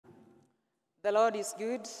The Lord is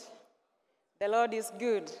good. The Lord is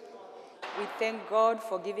good. We thank God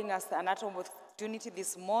for giving us another opportunity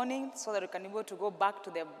this morning so that we can be able to go back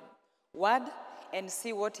to the Word and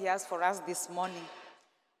see what He has for us this morning.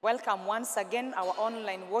 Welcome once again our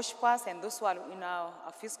online worshipers and those who are in our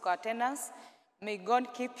physical attendance. May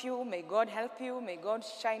God keep you, may God help you, may God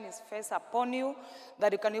shine His face upon you,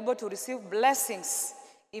 that you can be able to receive blessings,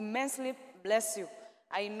 immensely bless you.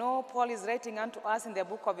 I know Paul is writing unto us in the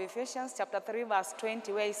book of Ephesians chapter 3 verse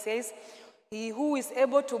 20 where he says, He who is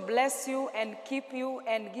able to bless you and keep you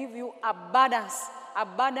and give you abundance,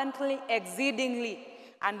 abundantly, exceedingly.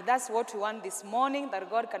 And that's what we want this morning, that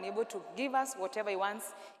God can be able to give us whatever He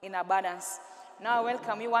wants in abundance. Now I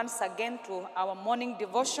welcome you once again to our morning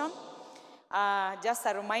devotion. Just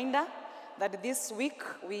a reminder that this week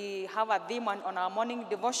we have a theme on our morning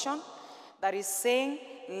devotion that is saying,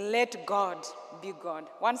 let God be God.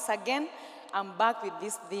 Once again, I'm back with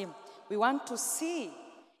this theme. We want to see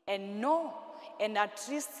and know and at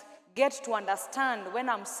least get to understand when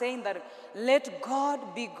I'm saying that let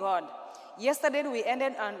God be God. Yesterday we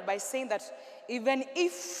ended by saying that even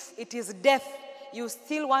if it is death, you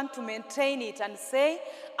still want to maintain it and say,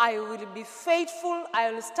 I will be faithful,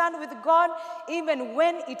 I will stand with God, even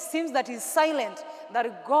when it seems that He's silent,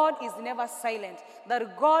 that God is never silent,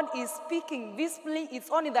 that God is speaking visibly. It's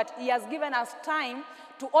only that He has given us time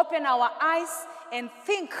to open our eyes and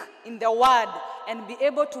think in the Word and be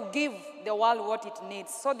able to give the world what it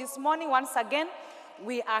needs. So this morning, once again,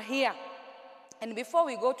 we are here. And before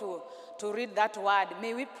we go to read that word,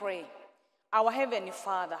 may we pray. Our Heavenly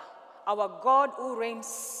Father, our God who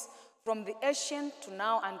reigns from the ancient to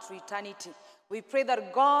now and to eternity. We pray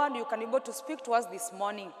that God, you can be able to speak to us this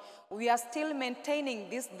morning. We are still maintaining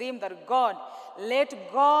this theme that God, let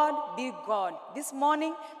God be God. This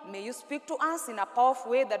morning, may you speak to us in a powerful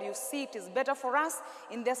way that you see it is better for us.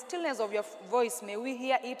 In the stillness of your voice, may we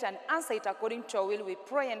hear it and answer it according to your will. We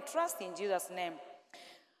pray and trust in Jesus' name.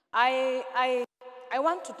 I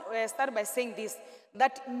want to start by saying this,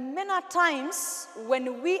 that many times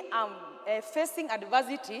when we are facing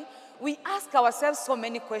adversity, we ask ourselves so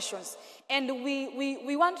many questions. And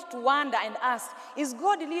we want to wonder and ask, is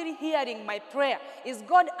God really hearing my prayer? Is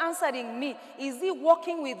God answering me? Is He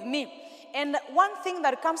walking with me? And one thing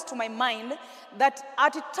that comes to my mind, that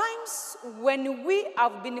at times when we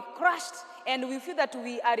have been crushed and we feel that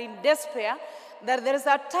we are in despair, that there is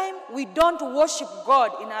a time we don't worship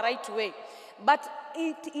God in a right way. But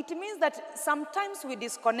it means that sometimes we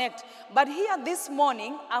disconnect. But here this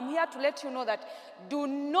morning, I'm here to let you know that do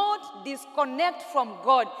not disconnect from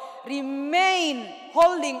God. Remain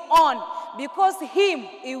holding on, because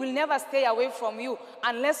He will never stay away from you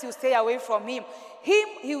unless you stay away from Him.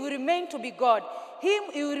 He will remain to be God. He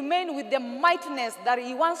will remain with the mightiness that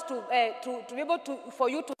He wants to be able to,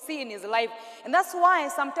 for you to see in His life. And that's why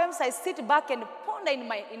sometimes I sit back and ponder in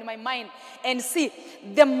my mind and see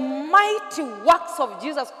the mighty works of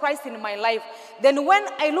Jesus Christ in my life. Then when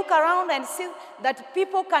I look around and see that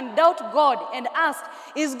people can doubt God and ask,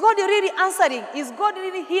 is God really answering? Is God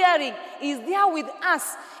really hearing? Is there with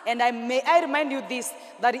us? And I remind you this,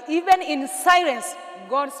 that even in silence,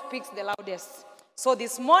 God speaks the loudest. So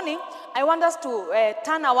this morning, I want us to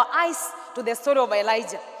turn our eyes to the story of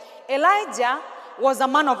Elijah. Elijah was a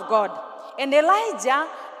man of God. And Elijah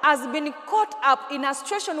has been caught up in a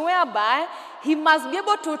situation whereby he must be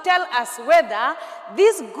able to tell us whether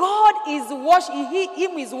this God is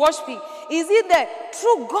worshiping. Is he the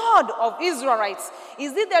true God of Israelites?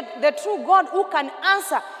 Is he the true God who can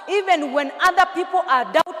answer even when other people are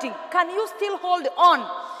doubting? Can you still hold on?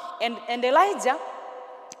 And Elijah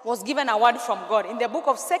was given a word from God in the book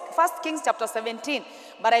of 1 Kings chapter 17,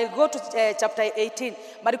 but I'll go to chapter 18.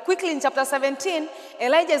 But quickly in chapter 17,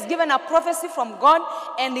 Elijah is given a prophecy from God,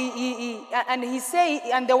 and the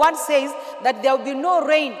word says that there will be no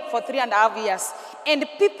rain for 3.5 years. And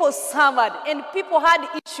people suffered, and people had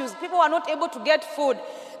issues. People were not able to get food.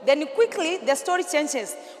 Then quickly the story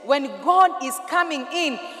changes when God is coming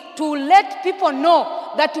in to let people know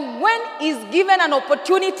that when He's given an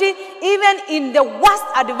opportunity, even in the worst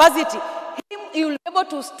adversity, He will be able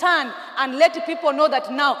to stand and let people know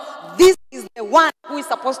that now this is the one who is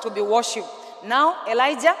supposed to be worshipped. Now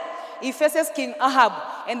Elijah, he faces King Ahab.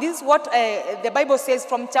 And this is what the Bible says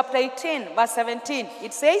from chapter 18, verse 17.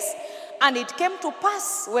 It says, and it came to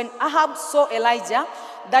pass when Ahab saw Elijah,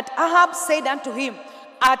 that Ahab said unto him,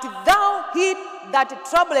 art thou he that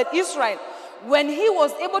troubled Israel? When he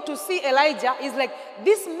was able to see Elijah, he's like,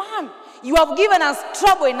 this man, you have given us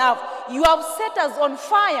trouble enough. You have set us on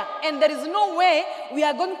fire, and there is no way we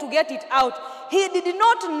are going to get it out. He did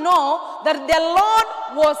not know that the Lord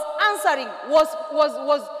was answering,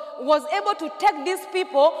 was able to take these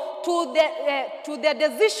people to the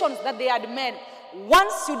decisions that they had made.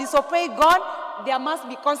 Once you disobey God, there must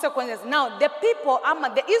be consequences. Now, the people,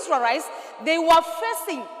 the Israelites, they were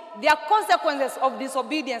facing their consequences of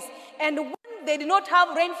disobedience. And when they did not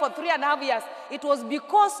have rain for 3.5 years, it was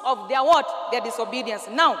because of their what? Their disobedience.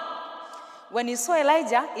 Now, when he saw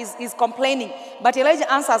Elijah, he's complaining. But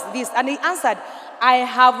Elijah answers this, and he answered, I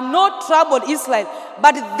have not troubled Israel,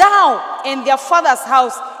 but thou and their father's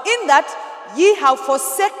house, in that ye have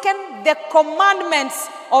forsaken the commandments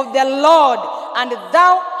of the Lord, and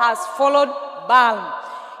thou hast followed Baal.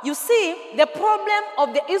 You see, the problem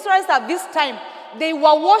of the Israelites at this time, they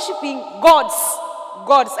were worshiping gods.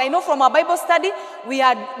 I know from our Bible study, we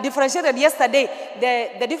had differentiated yesterday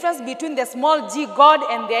the difference between the small g God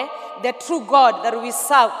and the true God that we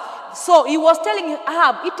serve. So he was telling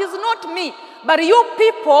Ahab, it is not me, but you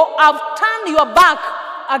people have turned your back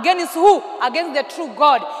against who? Against the true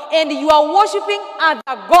God. And you are worshiping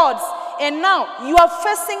other gods. And now you are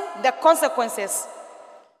facing the consequences.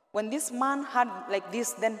 When this man had like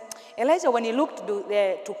this, then Elijah, when he looked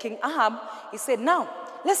to King Ahab, he said, now,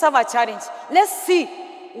 let's have a challenge. Let's see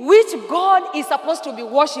which God is supposed to be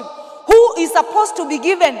worshipped. Who is supposed to be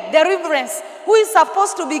given the reverence? Who is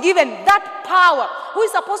supposed to be given that power? Who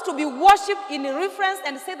is supposed to be worshipped in reverence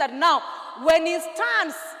and say that now, when he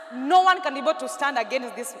stands, no one can be able to stand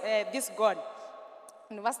against this God.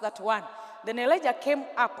 In verse that 1, then Elijah came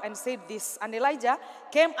up and said this. And Elijah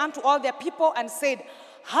came unto all the people and said,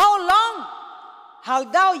 how long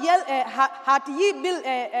halt thou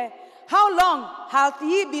how long halt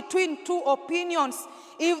ye between two opinions?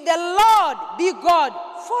 If the Lord be God,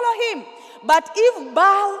 follow him. But if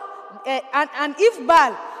Baal, and if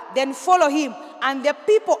Baal, then follow him. And the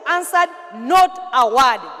people answered not a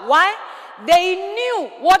word. Why? They knew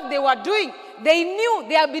what they were doing. They knew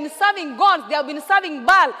they have been serving gods. They have been serving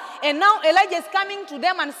Baal. And now Elijah is coming to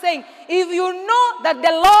them and saying, if you know that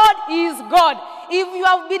the Lord is God, if you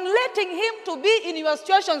have been letting him to be in your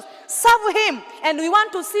situations, serve him. And we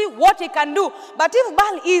want to see what he can do. But if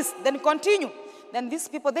Baal is, then continue. Then these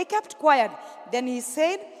people, they kept quiet. Then he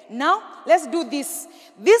said, now let's do this.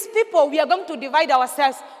 These people, we are going to divide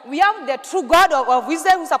ourselves. We have the true God of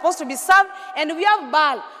Israel who is supposed to be served, and we have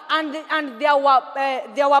Baal. And there were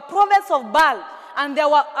prophets of Baal, and there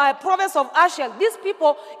were prophets of Asher. These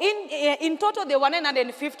people, in total, they were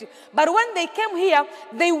 950. But when they came here,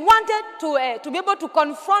 they wanted to be able to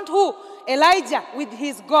confront who? Elijah with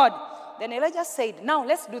his God. Then Elijah said, now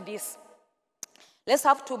let's do this. Let's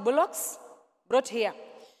have 2 bullocks brought here.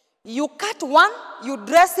 You cut one, you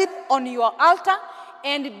dress it on your altar,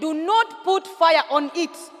 and do not put fire on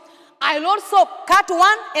it. I'll also cut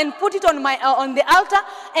one and put it on the altar,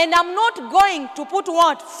 and I'm not going to put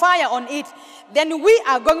what? Fire on it. Then we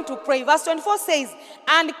are going to pray. Verse 24 says,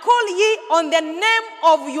 and call ye on the name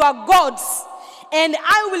of your gods, and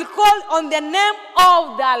I will call on the name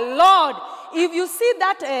of the Lord. If you see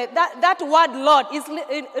that word Lord is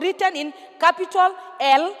written in capital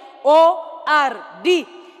L-O-R-D.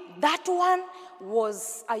 That one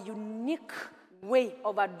was a unique way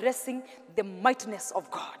of addressing the mightiness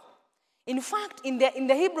of God. In fact, in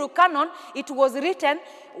the Hebrew canon, it was written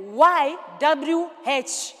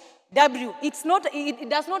YWH. W. It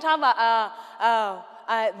does not have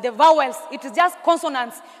the vowels. It is just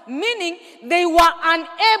consonants, meaning they were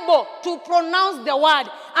unable to pronounce the word.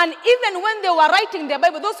 And even when they were writing the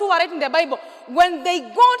Bible, those who were writing the Bible, when they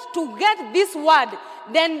got to get this word,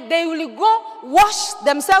 then they will go wash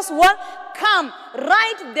themselves well, come,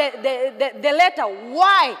 write the letter.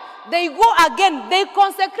 Why? They go again, they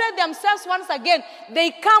consecrate themselves once again,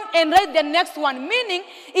 they come and write the next one, meaning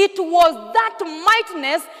it was that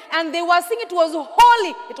mightiness, and they were saying it was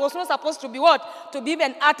holy. It was not supposed to be what? To be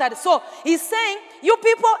even uttered. So he's saying, you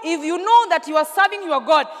people, if you know that you are serving your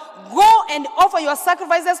God, go and offer your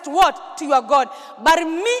sacrifices to what? To your God. But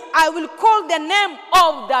me, I will call the name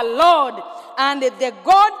of the Lord, and the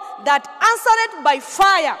God that answered by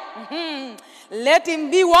fire. Let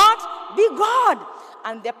him be what? Be God.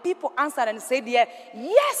 And the people answered and said, yeah,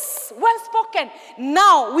 yes, well spoken.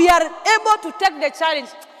 Now we are able to take the challenge.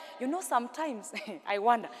 You know, sometimes, I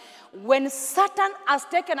wonder, when Satan has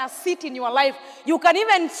taken a seat in your life, you can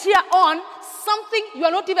even cheer on something you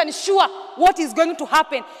are not even sure what is going to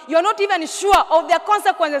happen. You are not even sure of the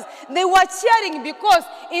consequences. They were cheering because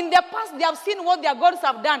in the past they have seen what their gods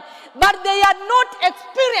have done, but they had not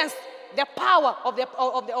experienced the power of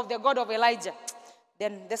the God of Elijah.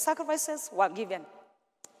 Then the sacrifices were given.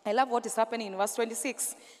 I love what is happening in verse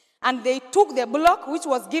 26. And they took the bullock which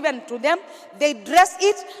was given to them, they dressed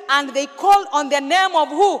it, and they called on the name of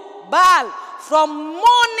who? Baal. From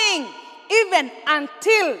morning even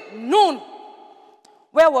until noon.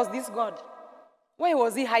 Where was this God? Where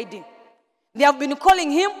was he hiding? They have been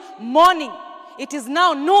calling him morning. It is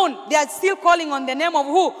now noon. They are still calling on the name of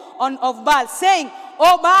who? Of Baal, saying,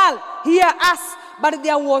 "Oh Baal, hear us." But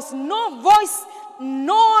there was no voice,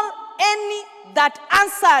 nor any that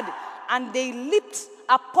answered. And they leaped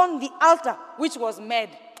upon the altar which was made.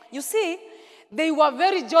 You see, they were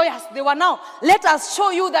very joyous. They were now, let us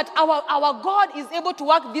show you that our God is able to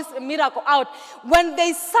work this miracle out. When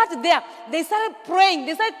they sat there, they started praying.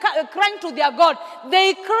 They started crying to their God.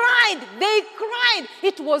 They cried. They cried.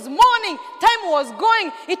 It was morning. Time was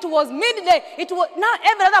going. It was midday. Now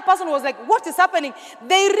every other person was like, what is happening?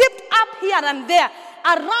 They ripped up here and there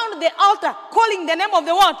around the altar, calling the name of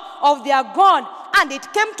the what? Of their God. And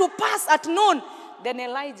it came to pass at noon. Then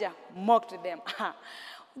Elijah mocked them.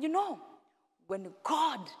 You know, when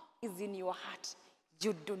God is in your heart,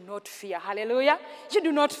 you do not fear. Hallelujah. You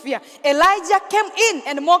do not fear. Elijah came in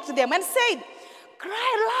and mocked them and said,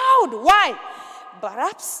 cry loud. Why?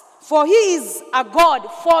 Perhaps for he is a God.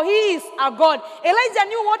 For he is a God. Elijah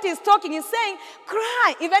knew what he's talking. He's saying,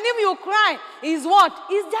 cry. Even if you cry, is what?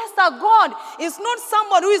 He's just a God. It's not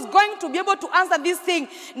somebody who is going to be able to answer this thing.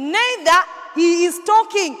 Neither he is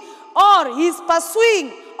talking, or he is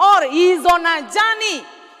pursuing, or he is on a journey.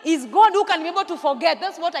 Is God who can be able to forget.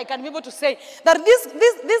 That's what I can be able to say. That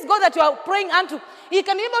this God that you are praying unto, he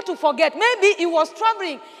can be able to forget. Maybe he was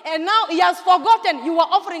traveling and now he has forgotten you were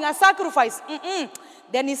offering a sacrifice.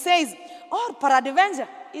 Then he says, oh, peradventure,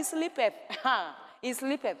 he sleepeth. He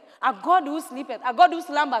sleepeth. A God who sleepeth. A God who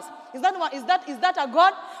slumbers. Is that a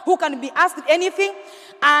God who can be asked anything?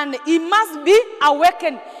 And he must be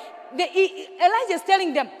awakened. Elijah is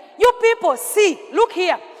telling them, you people, see, look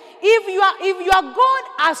here. If your God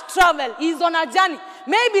has traveled, he's on a journey,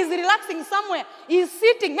 maybe he's relaxing somewhere, he's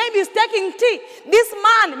sitting, maybe he's taking tea. This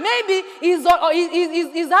man, maybe he's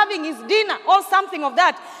having his dinner or something of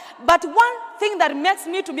that. But one thing that makes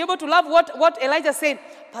me to be able to love what Elijah said,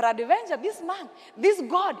 peradventure, this man, this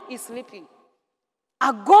God is sleeping.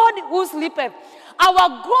 A God who sleepeth. Our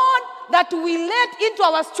God that we let into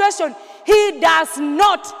our situation, he does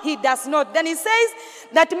not. He does not. Then he says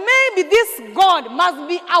that maybe this God must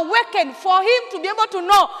be awakened for him to be able to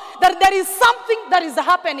know that there is something that is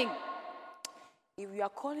happening. If you are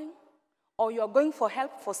calling or you are going for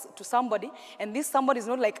help to somebody and this somebody is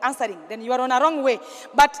not like answering, then you are on a wrong way.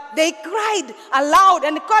 But they cried aloud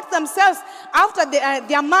and cut themselves after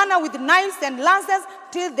their manner with knives and lances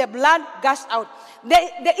till the blood gushed out.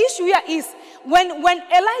 The issue here is when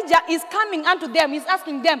Elijah is coming unto them, he's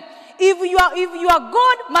asking them, if your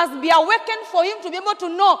God must be awakened for him to be able to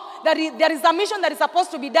know that there is a mission that is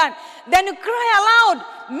supposed to be done, then you cry aloud.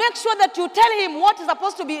 Make sure that you tell him what is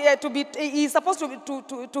supposed he's supposed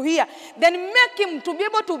to hear. Then make him to be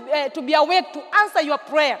able to be awake to answer your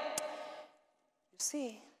prayer. You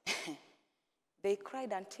see, they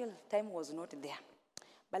cried until time was not there.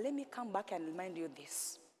 But let me come back and remind you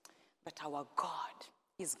this, that our God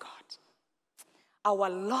is God. Our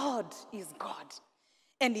Lord is God.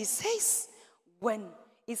 And he says,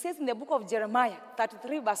 in the book of Jeremiah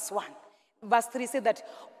 33 verse 1, verse 3 says that,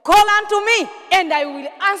 call unto me and I will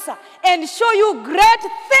answer and show you great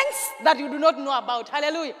things that you do not know about.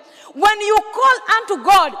 Hallelujah. When you call unto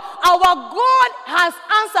God, our God has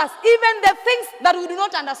answers, even the things that we do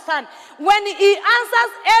not understand. When he answers,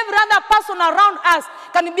 every other person around us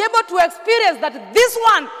can be able to experience that this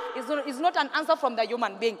one is not an answer from the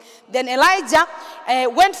human being. Then Elijah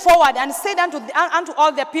went forward and said unto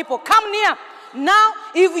all the people, come near. Now,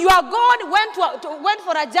 if your God went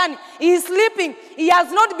for a journey, he is sleeping, he has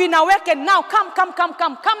not been awakened. Now,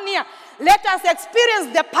 come near. Let us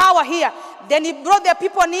experience the power here. Then he brought the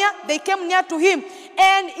people near. They came near to him,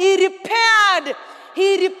 and he repaired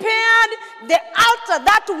the altar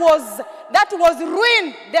that was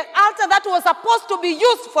ruined, the altar that was supposed to be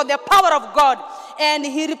used for the power of God. And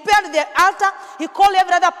he repaired the altar. He called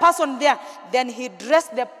every other person there. Then he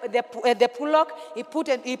dressed the pullock. He put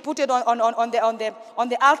it on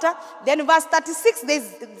the altar. Then verse 36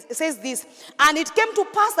 says this, and it came to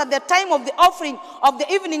pass at the time of the offering of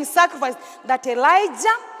the evening sacrifice that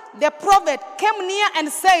Elijah the prophet came near and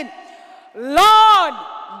said, Lord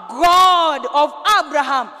God of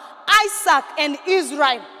Abraham, Isaac, and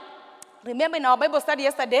Israel. Remember in our Bible study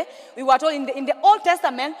yesterday, we were told in the Old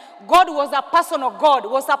Testament, God was a personal God,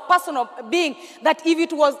 was a personal being. That if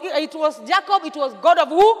it was Jacob, it was God of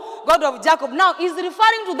who? God of Jacob. Now he's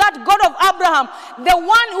referring to that God of Abraham, the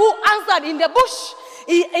one who answered in the bush.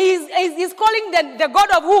 He's calling the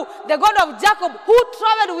God of who? The God of Jacob, who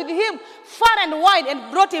traveled with him far and wide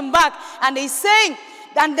and brought him back. And he's saying,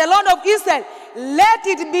 and the Lord of Israel, let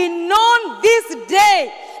it be known this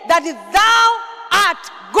day that thou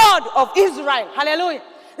art God of Israel. Hallelujah.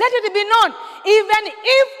 Let it be known, even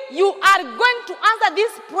if you are going to answer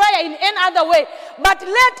this prayer in any other way, but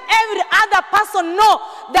let every other person know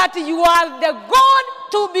that you are the God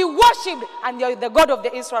to be worshipped and you are the God of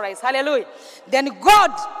the Israelites. Hallelujah. Then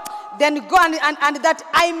God, and that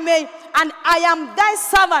I may, and I am thy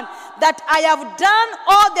servant, that I have done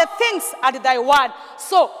all the things at thy word.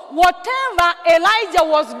 So whatever Elijah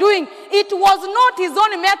was doing, it was not his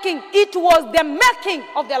own making, it was the making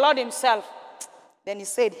of the Lord himself. Then he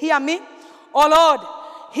said, hear me, O Lord,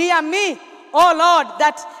 hear me, O Lord,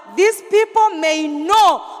 that these people may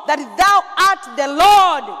know that thou art the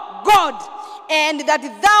Lord God, and that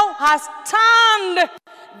thou hast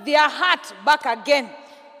turned their heart back again.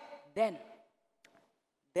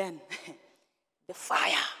 Then the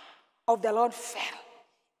fire of the Lord fell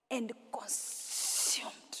and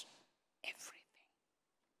consumed everything.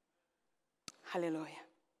 Hallelujah.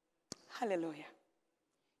 Hallelujah.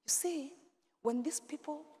 You see, when these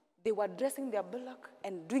people, they were dressing their bullock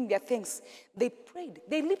and doing their things, they prayed,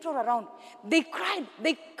 they leaped all around, they cried,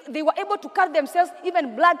 they were able to cut themselves,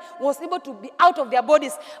 even blood was able to be out of their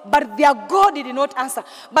bodies, but their God did not answer.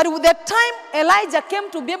 But with the time Elijah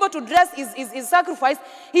came to be able to dress his sacrifice,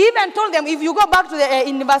 he even told them, if you go back to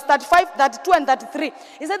in verse 35, 32 and 33,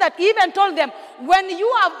 he said that he even told them, when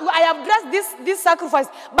I have dressed this sacrifice,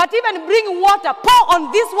 but even bring water, pour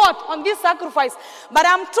on this what? On this sacrifice. But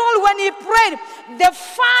I'm told when he prayed, the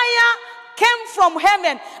fire came from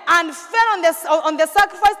heaven and fell on the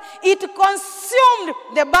sacrifice. It consumed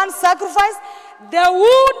the burnt sacrifice, the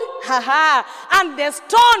wood, and the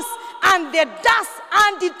stones, and the dust,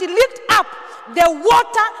 and it licked up the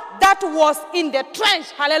water that was in the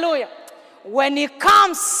trench. Hallelujah. When he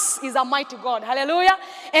comes, he's a mighty God. Hallelujah.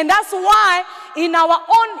 And that's why in our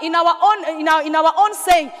own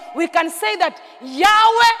saying, we can say that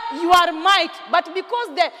Yahweh, you are might. But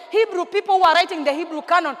because the Hebrew people who are writing the Hebrew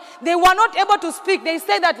canon, they were not able to speak. They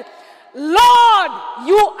say that, Lord,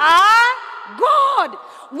 you are God.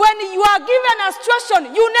 When you are given a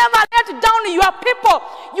situation, you never let down your people.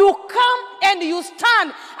 You come and you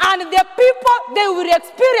stand, and the people, they will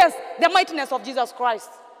experience the mightiness of Jesus Christ.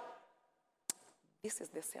 This is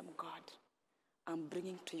the same God I'm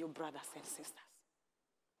bringing to you, brothers and sisters.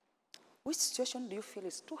 Which situation do you feel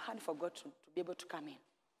is too hard for God to be able to come in?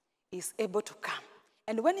 He's able to come.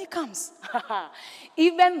 And when he comes,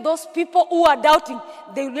 even those people who are doubting,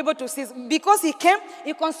 they will be able to see. Because he came,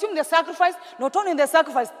 he consumed the sacrifice, not only the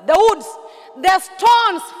sacrifice, the woods, the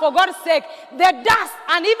stones, for God's sake, the dust,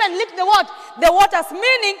 and even licked the what? The waters,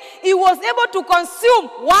 meaning he was able to consume.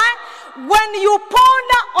 Why? When you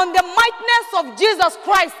ponder on the mightiness of Jesus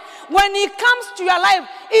Christ, when he comes to your life,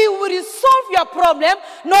 he will resolve your problem,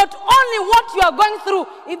 not only what you are going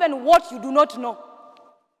through, even what you do not know.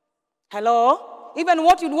 Hello? Even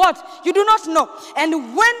what you do not know. And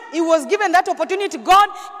when he was given that opportunity, God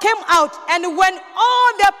came out. And when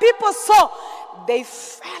all the people saw, they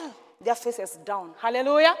fell their faces down.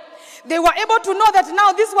 Hallelujah. They were able to know that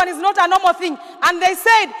now this one is not a normal thing. And they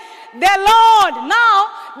said, the Lord, now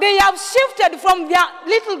they have shifted from their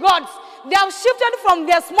little gods. They have shifted from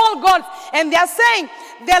their small gods. And they are saying,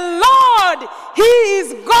 the Lord, he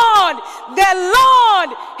is God. The Lord,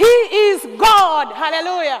 he is God.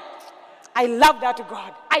 Hallelujah. I love that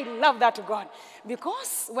God. I love that God.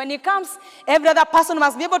 Because when he comes, every other person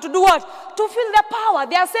must be able to do what? To feel the power.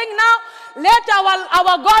 They are saying now, let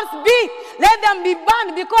our gods be. Let them be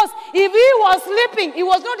burned. Because if he was sleeping, he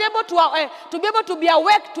was not able to be able to be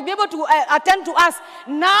awake, to be able to attend to us.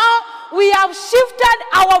 Now, we have shifted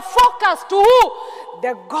our focus to who?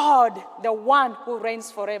 The God, the one who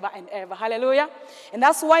reigns forever and ever. Hallelujah. And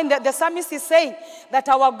that's why the psalmist is saying that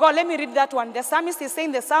our God, let me read that one. The psalmist is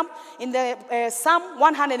saying the psalm in the Psalm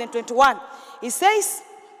 121. He says,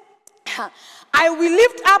 I will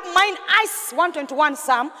lift up mine eyes, 121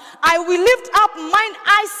 Psalm, I will lift up mine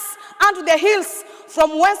eyes unto the hills,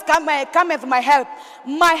 from whence cometh my help.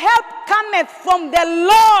 My help cometh from the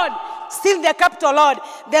Lord, still the capital Lord,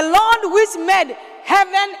 the Lord which made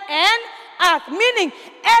heaven and earth. Meaning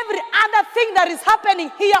every other thing that is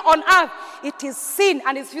happening here on earth, it is seen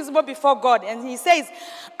and is visible before God. And he says,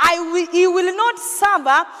 he will not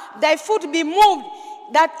suffer thy foot be moved,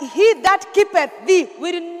 that he that keepeth thee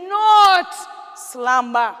will not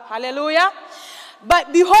slumber. Hallelujah.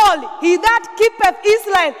 But behold, he that keepeth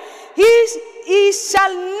Israel, he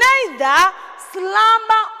shall neither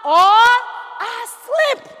slumber or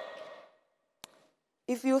sleep.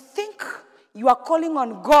 If you think you are calling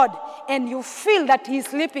on God and you feel that he is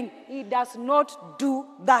sleeping, he does not do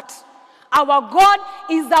that. Our God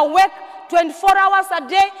is awake 24 hours a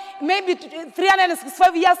day, maybe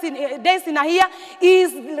 365 days in a year, he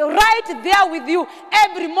is right there with you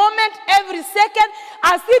every moment, every second.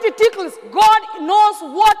 As it tickles, God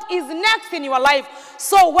knows what is next in your life.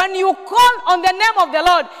 So when you call on the name of the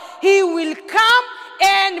Lord, he will come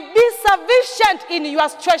and be sufficient in your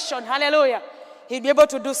situation. Hallelujah. He'll be able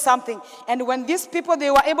to do something. And when these people,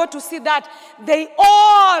 they were able to see that, they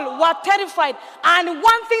all were terrified. And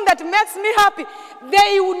one thing that makes me happy,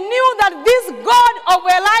 they knew that this God of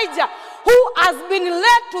Elijah, who has been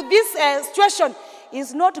led to this situation,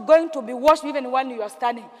 is not going to be washed even when you are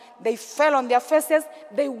standing. They fell on their faces.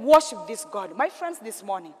 They worship this God. My friends, this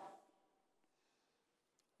morning,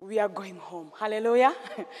 we are going home. Hallelujah.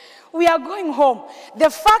 We are going home. The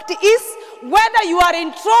fact is, whether you are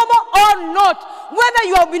in trouble or not, whether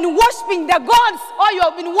you have been worshiping the gods or you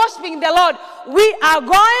have been worshiping the Lord, we are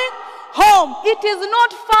going home. It is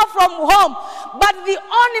not far from home. But the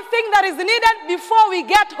only thing that is needed before we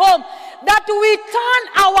get home, that we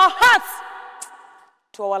turn our hearts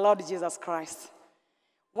to our Lord Jesus Christ.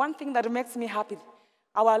 One thing that makes me happy,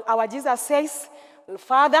 our Jesus says,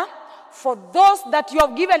 Father, for those that you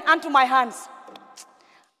have given unto my hands,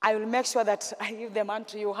 I will make sure that I give them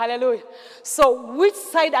unto you. Hallelujah. So which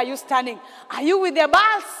side are you standing? Are you with the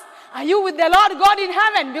Baals? Are you with the Lord God in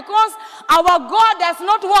heaven? Because our God does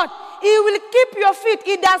not what? He will keep your feet.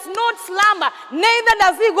 He does not slumber. Neither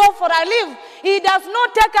does he go for a leave. He does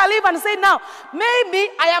not take a leave and say, now, maybe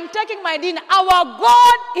I am taking my dinner. Our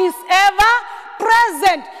God is ever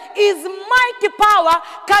present. His mighty power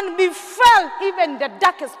can be felt even in the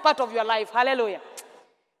darkest part of your life. Hallelujah.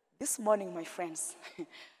 This morning, my friends,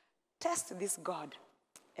 test this God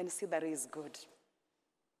and see that he is good.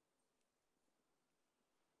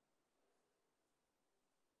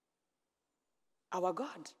 Our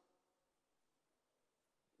God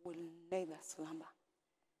will neither slumber,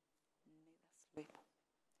 neither sleep.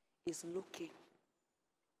 He's looking.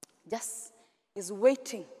 Just is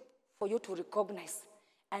waiting for you to recognize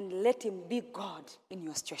and let him be God in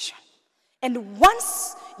your situation. And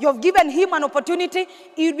once you have given him an opportunity,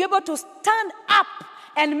 he'll be able to stand up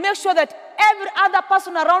and make sure that every other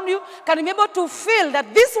person around you can be able to feel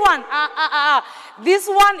that this one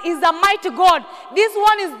is the mighty God. This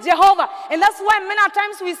one is Jehovah. And that's why many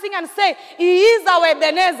times we sing and say, he is our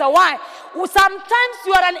Ebenezer. Why? Sometimes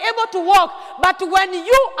you are unable to walk, but when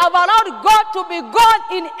you have allowed God to be God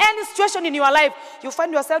in any situation in your life, you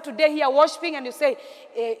find yourself today here worshiping and you say,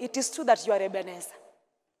 it is true that you are Ebenezer.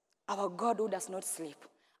 Our God who does not sleep.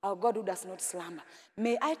 Our God who does not slumber.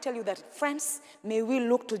 May I tell you that, friends, may we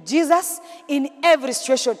look to Jesus in every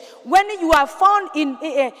situation. When you are found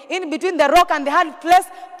in between the rock and the hard place,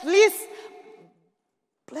 please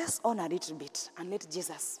on a little bit and let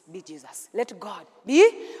Jesus be Jesus. Let God be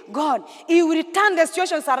God. He will turn the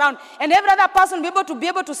situations around. And every other person will be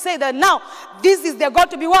able to say that now, this is the God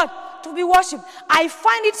to be what? To be worshipped. I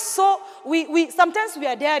find it so, sometimes we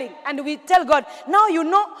are daring and we tell God, now you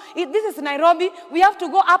know, this is Nairobi, we have to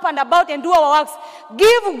go up and about and do our works.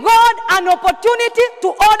 Give God an opportunity to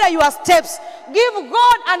order your steps. Give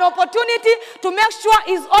God an opportunity to make sure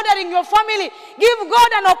he's ordering your family. Give God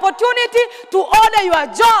an opportunity to order your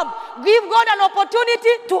job. Give God an opportunity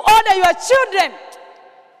to order your children.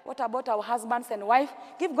 What about our husbands and wives?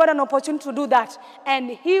 Give God an opportunity to do that. And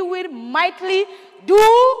he will mightily do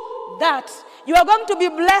that. You are going to be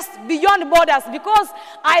blessed beyond borders, because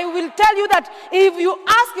I will tell you that if you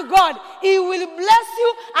ask God, he will bless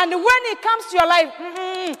you, and when he comes to your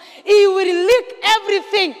life, he will lick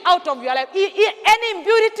everything out of your life. Any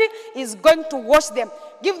impurity is going to wash them.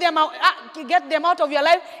 Give them out, get them out of your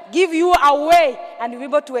life, give you away, and you'll be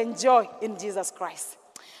able to enjoy in Jesus Christ.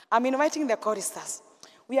 I'm inviting the choristers.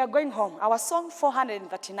 We are going home. Our song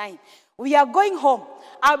 439. We are going home.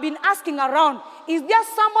 I've been asking around, is there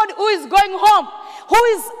somebody who is going home? Who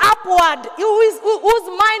is upward? Whose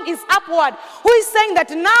mind is upward? Who is saying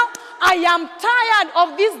that now I am tired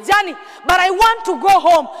of this journey, but I want to go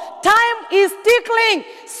home. Time is tickling.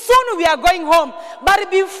 Soon we are going home.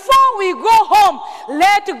 But before we go home,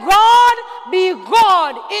 let God be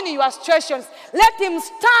God in your situations. Let him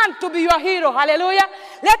stand to be your hero. Hallelujah.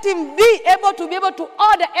 Let him be able to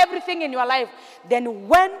order everything in your life. Then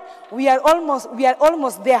when we are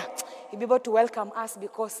almost there, he'll be able to welcome us,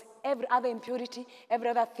 because every other impurity, every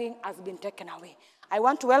other thing has been taken away. I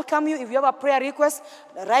want to welcome you. If you have a prayer request,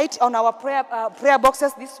 write on our prayer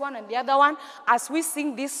boxes, this one and the other one. As we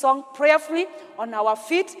sing this song prayerfully on our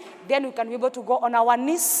feet, then we can be able to go on our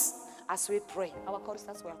knees as we pray. Our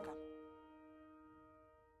choristers, welcome.